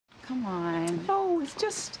come on. No, it's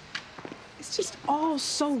just all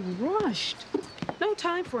so rushed. No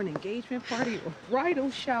time for an engagement party or bridal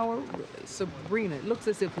shower. Really, Sabrina, it looks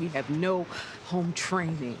as if we have no home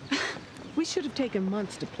training. We should have taken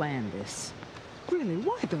months to plan this. Really,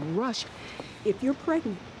 why the rush? If you're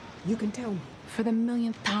pregnant, you can tell me. For the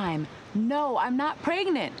millionth time, no, I'm not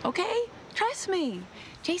pregnant, okay? Trust me.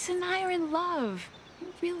 Jason and I are in love. We're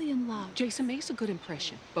really in love. Jason makes a good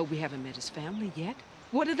impression, but we haven't met his family yet.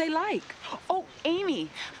 What are they like? Oh, Amy,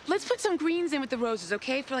 let's put some greens in with the roses,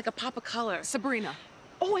 okay? For like a pop of color. Sabrina.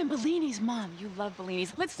 Oh, and Bellini's, Mom. You love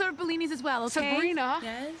Bellini's. Let's serve Bellini's as well, okay? Sabrina.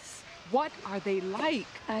 Yes? What are they like?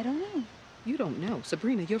 I don't know. You don't know.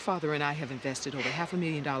 Sabrina, your father and I have invested over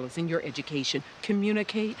 $500,000 in your education.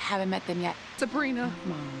 Communicate. Haven't met them yet. Sabrina.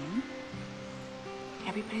 Mom,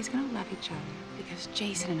 everybody's gonna love each other because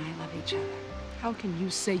Jason and I love each other. How can you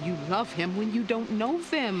say you love him when you don't know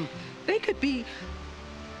them? They could be...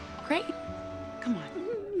 Great. Come on.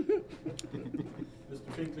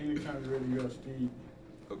 Mr. Pinkley, you kind of ready to go, Steve.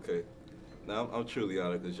 Okay. Now, I'm truly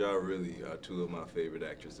honored because y'all really are two of my favorite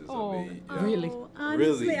actresses. Oh, I mean, really?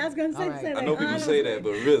 Honestly, really. I was going to say that. I know people say that,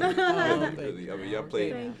 but really, really. I mean, y'all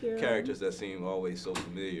play Thank you. characters that seem always so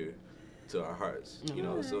familiar to our hearts, you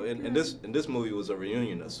know. So, and this movie was a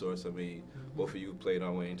reunion of sorts. I mean, both of you played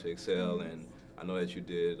On Way to Excel, and I know that you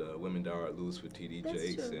did Women Thou Art Loose with T.D.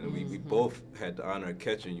 Jakes, and we both had the honor of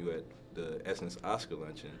catching you at the Essence Oscar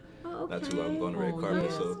luncheon not too long ago on the red carpet.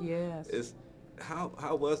 Yes, so yes.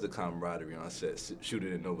 How was the camaraderie on set,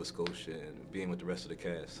 shooting in Nova Scotia and being with the rest of the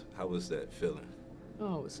cast? How was that feeling?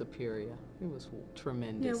 Oh, it was superior. It was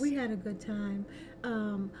tremendous. Yeah, we had a good time.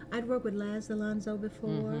 I'd worked with Laz Alonso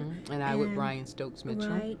before. And I with Brian Stokes Mitchell.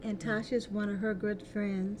 Right, and Tasha's one of her good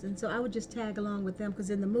friends. And so I would just tag along with them because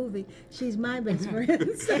in the movie, she's my best friend.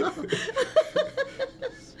 So.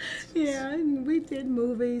 Yeah, and we did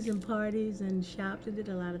movies and parties and shopped and did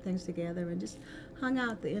a lot of things together and just hung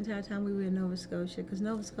out the entire time we were in Nova Scotia because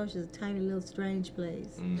Nova Scotia is a tiny little strange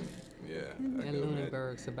place. Yeah. And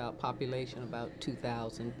Lunenburg's about population about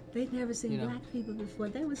 2,000. They'd never seen black people before.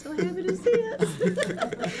 They were so happy to see us.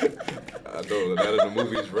 I know, now that the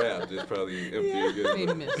movie's wrapped, it's probably empty again.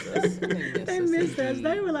 They miss us. They missed us.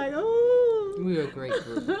 They were like, oh. We were a great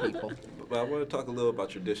group of people. But I want to talk a little about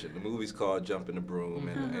tradition. The movie's called Jump in the Broom,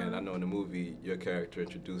 and I know in the movie your character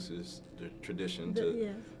introduces the tradition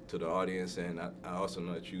to the audience, and I also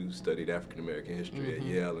know that you studied African American history at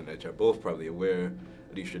Yale, and that you're both probably aware of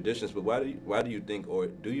these traditions. But why do you think, or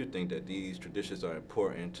do you think that these traditions are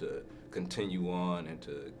important to continue on and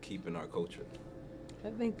to keep in our culture? I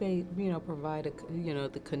think they, provide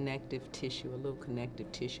the connective tissue, a little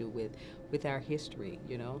connective tissue with our history.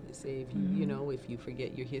 Say if you, if you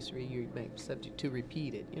forget your history, you're subject to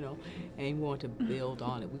repeat it. And you want to build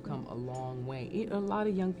on it. We've come a long way. A lot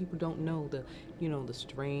of young people don't know the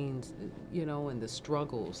strains, and the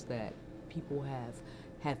struggles that people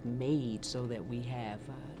have made so that we have,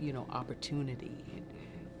 opportunity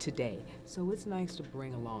today. So it's nice to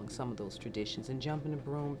bring along some of those traditions. And Jump in the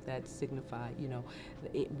Broom, that signified,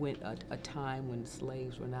 it went a time when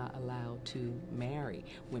slaves were not allowed to marry,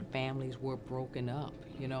 when families were broken up,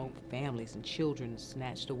 families and children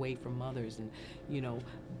snatched away from mothers, and,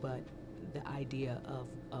 but the idea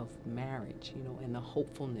of marriage, and the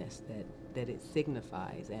hopefulness that it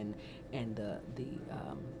signifies, and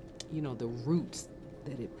the roots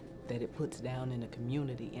that it puts down in a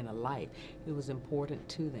community, in a life. It was important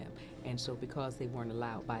to them. And so because they weren't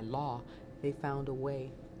allowed by law, they found a way,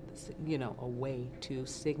 a way to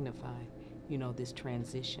signify, this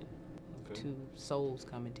transition of two souls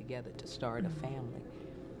coming together to start a family.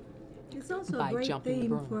 It's also a great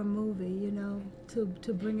theme for a movie,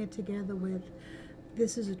 to bring it together with,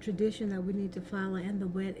 this is a tradition that we need to follow, and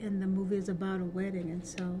the movie is about a wedding, and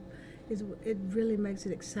so it really makes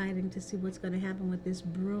it exciting to see what's going to happen with this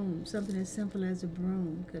broom. Something as simple as a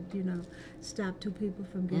broom could, stop two people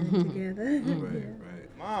from getting together.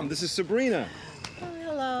 Right. Mom, this is Sabrina. Oh,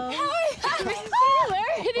 hello. Hi, Miss Taylor.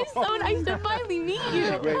 It is so nice to finally meet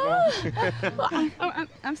you. Great, Mom.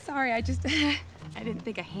 I'm sorry. I I didn't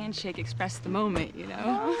think a handshake expressed the moment,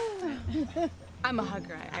 I'm a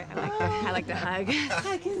hugger. I like to hug.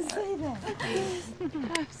 I can say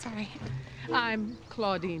that. Sorry. I'm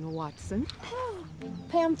Claudine Watson. Oh,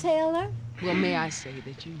 Pam Taylor. Well, may I say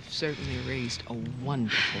that you've certainly raised a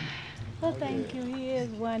wonderful man. Well, thank you. He is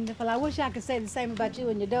wonderful. I wish I could say the same about you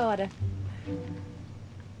and your daughter.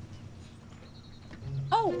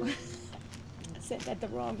 Oh, I said that the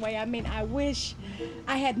wrong way. I mean, I wish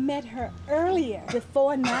I had met her earlier,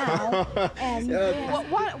 before now. And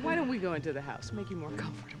Why don't we go into the house? Make you more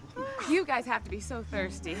comfortable. You guys have to be so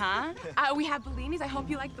thirsty, huh? We have bellinis. I hope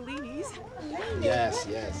you like bellinis. Yes,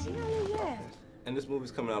 yes. Yeah. And this movie's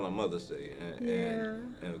coming out on Mother's Day,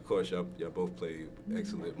 and of course y'all both play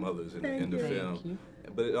excellent mothers in the film. Thank you.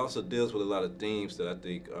 But it also deals with a lot of themes that I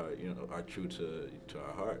think are true to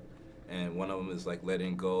our heart. And one of them is like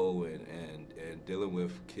letting go and dealing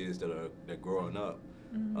with kids that are growing up.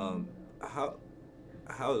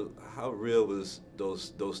 How real was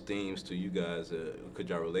those themes to you guys? Could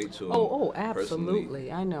y'all relate to them? Oh, absolutely.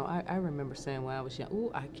 Personally? I know. I remember saying when I was young,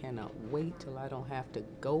 "Ooh, I cannot wait till I don't have to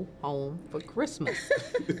go home for Christmas."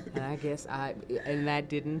 And I guess and that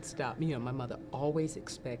didn't stop. You know, my mother always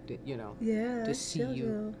expected, to see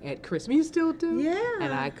you at Christmas. You still do? Yeah.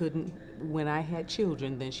 And I couldn't. When I had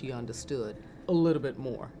children, then she understood a little bit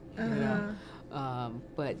more. You know.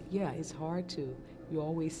 But yeah, it's hard to. You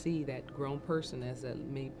always see that grown person as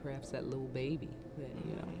perhaps that little baby, that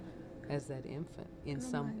as that infant in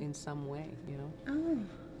some way, Oh.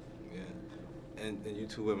 Yeah, and you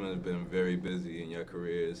two women have been very busy in your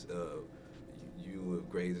careers. You with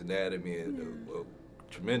Grey's Anatomy and a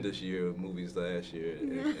tremendous year of movies last year,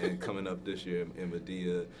 and coming up this year in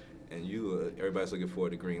Medea, and everybody's looking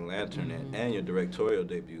forward to Green Lantern and your directorial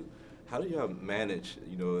debut. How do y'all manage,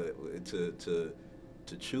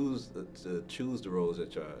 to choose the roles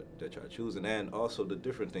that y'all choosing, and also the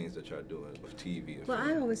different things that y'all doing with TV? And well,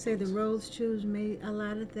 I always say the roles choose me. A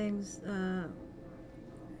lot of things,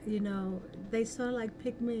 they sort of like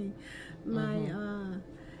pick me. My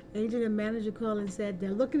agent and manager called and said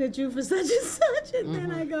they're looking at you for such and such, and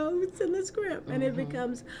then I go, it's in the script, and it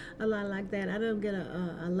becomes a lot like that. I don't get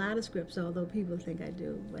a lot of scripts, although people think I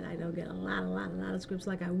do, but I don't get a lot of scripts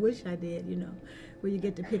like I wish I did. Where you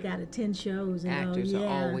get to pick out of 10 shows. And actors are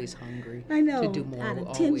always hungry. I know, to do more. Out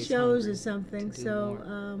of 10 shows or something. So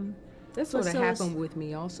that's sort of happened with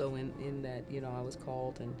me also in that I was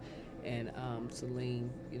called and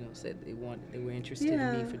Celine said they were interested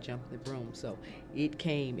in me for Jumping the Broom. So it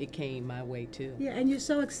came my way too. Yeah, and you're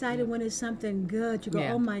so excited when it's something good. You go,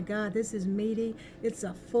 oh my God, this is meaty. It's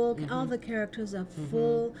a full. All the characters are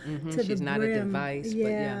full to the brim. She's not a device.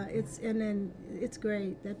 Yeah, but it's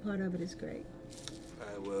great. That part of it is great. All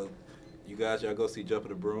right, well, you guys, y'all go see Jumping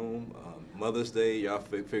the Broom. Mother's Day, y'all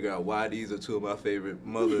figure out why these are two of my favorite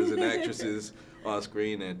mothers and actresses on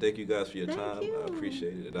screen. And thank you guys for your time. I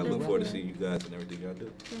appreciate it. And I look forward to seeing you guys and everything y'all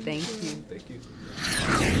do. Thank you. Thank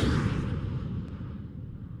you.